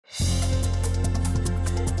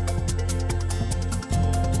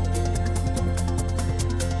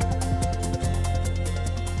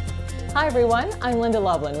Hi everyone, I'm Linda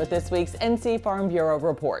Loveland with this week's NC Farm Bureau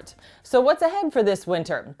report. So what's ahead for this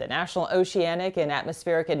winter? The National Oceanic and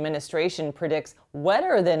Atmospheric Administration predicts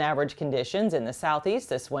wetter than average conditions in the southeast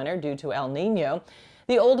this winter due to El Nino.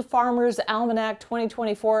 The Old Farmer's Almanac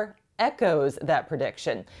 2024 echoes that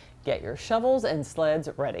prediction. Get your shovels and sleds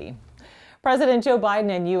ready. President Joe Biden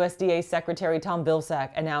and USDA Secretary Tom Vilsack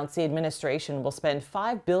announced the administration will spend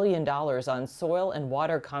 $5 billion on soil and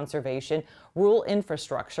water conservation, rural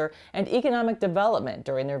infrastructure, and economic development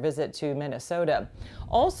during their visit to Minnesota.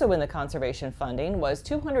 Also in the conservation funding was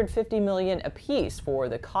 $250 million apiece for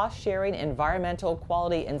the cost-sharing Environmental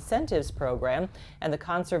Quality Incentives Program and the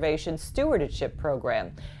Conservation Stewardship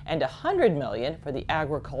Program, and $100 million for the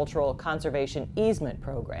Agricultural Conservation Easement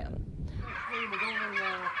Program.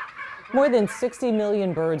 More than 60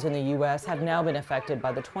 million birds in the U.S. have now been affected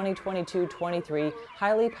by the 2022-23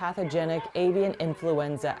 highly pathogenic avian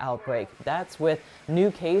influenza outbreak. That's with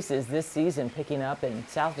new cases this season picking up in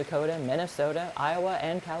South Dakota, Minnesota, Iowa,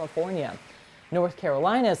 and California. North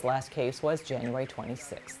Carolina's last case was January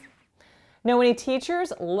 26th. Know any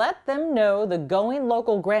teachers? Let them know the Going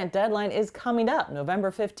Local grant deadline is coming up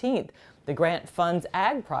November 15th. The grant funds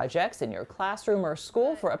ag projects in your classroom or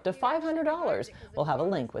school for up to $500. We'll have a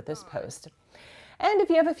link with this post. And if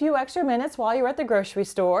you have a few extra minutes while you're at the grocery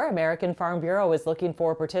store, American Farm Bureau is looking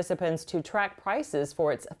for participants to track prices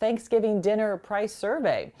for its Thanksgiving dinner price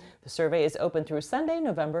survey. The survey is open through Sunday,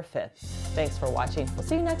 November 5th. Thanks for watching. We'll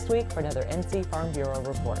see you next week for another NC Farm Bureau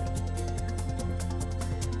report.